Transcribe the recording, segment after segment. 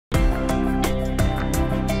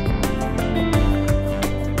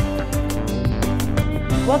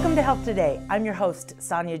Welcome to Health Today. I'm your host,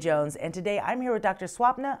 Sonia Jones, and today I'm here with Dr.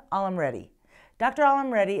 Swapna Allamreddy. Dr.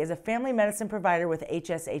 Allamreddy is a family medicine provider with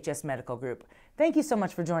HSHS Medical Group. Thank you so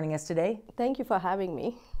much for joining us today. Thank you for having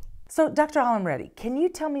me. So, Dr. Allamreddy, can you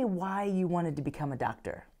tell me why you wanted to become a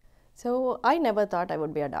doctor? So I never thought I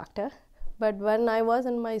would be a doctor, but when I was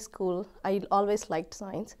in my school, I always liked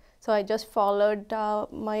science. So I just followed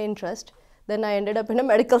my interest. Then I ended up in a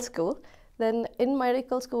medical school. Then in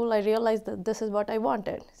medical school, I realized that this is what I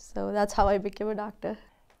wanted. So that's how I became a doctor.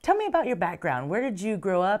 Tell me about your background. Where did you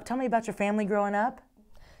grow up? Tell me about your family growing up.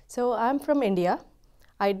 So I'm from India.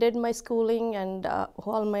 I did my schooling and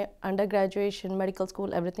all my undergraduate, medical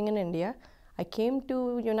school, everything in India. I came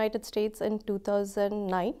to United States in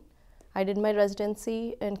 2009. I did my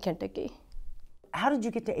residency in Kentucky. How did you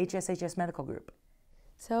get to HSHS Medical Group?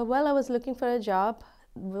 So while I was looking for a job,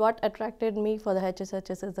 what attracted me for the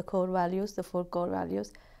HSHS is the core values, the 4 core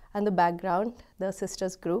values, and the background, the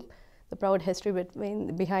sisters group, the proud history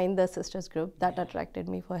behind the sisters group that attracted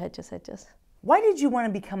me for HSHS. Why did you want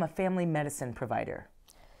to become a family medicine provider?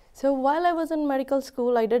 So while I was in medical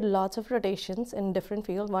school, I did lots of rotations in different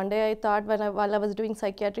fields. One day I thought while I was doing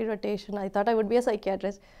psychiatry rotation, I thought I would be a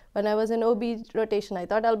psychiatrist. When I was in OB rotation, I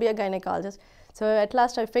thought I'll be a gynecologist. So at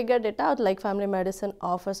last I figured it out, like family medicine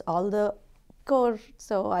offers all the core,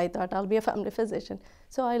 so I thought I'll be a family physician.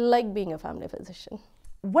 So I like being a family physician.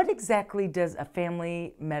 What exactly does a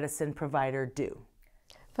family medicine provider do?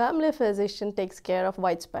 Family physician takes care of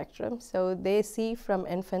wide spectrum, so they see from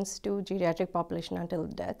infants to geriatric population until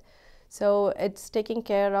death. So it's taking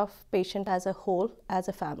care of patient as a whole, as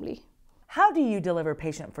a family. How do you deliver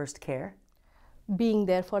patient-first care? Being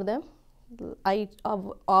there for them. I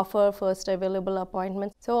offer first available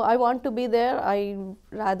appointments. So I want to be there. I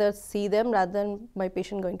rather see them rather than my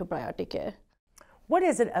patient going to priority care. What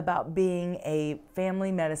is it about being a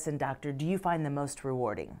family medicine doctor do you find the most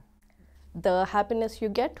rewarding? The happiness you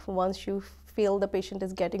get once you feel the patient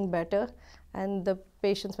is getting better, and the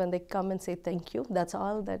patients when they come and say thank you, that's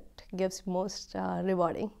all that gives most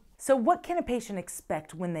rewarding. So what can a patient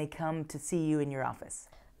expect when they come to see you in your office?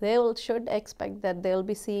 They should expect that they'll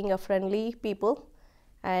be seeing a friendly people,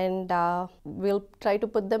 and we'll try to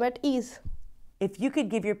put them at ease. If you could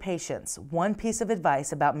give your patients one piece of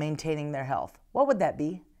advice about maintaining their health, what would that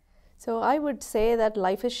be? So I would say that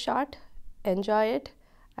life is short, enjoy it,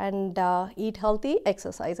 and eat healthy,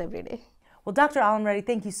 exercise every day. Well, Dr. Allamreddy,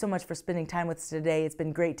 thank you so much for spending time with us today. It's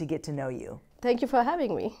been great to get to know you. Thank you for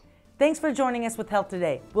having me. Thanks for joining us with Health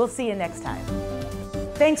Today. We'll see you next time.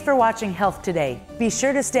 Thanks for watching Health Today. Be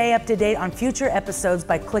sure to stay up to date on future episodes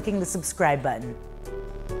by clicking the subscribe button.